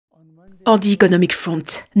On the economic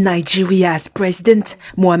front, Nigeria's President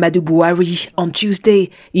Muhammadu Buhari on Tuesday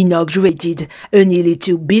inaugurated a nearly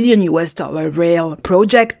 $2 billion rail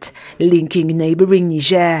project linking neighbouring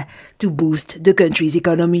Niger to boost the country's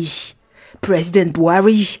economy. President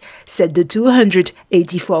Buhari said the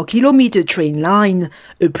 284-kilometer train line,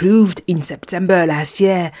 approved in September last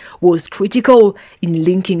year, was critical in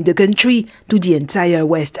linking the country to the entire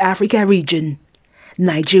West Africa region.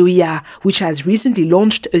 Nigeria, which has recently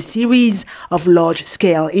launched a series of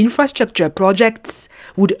large-scale infrastructure projects,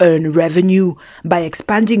 would earn revenue by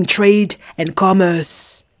expanding trade and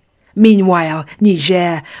commerce. Meanwhile,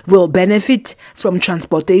 Niger will benefit from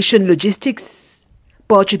transportation logistics.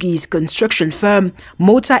 Portuguese construction firm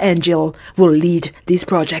Mota Angel will lead this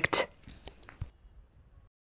project.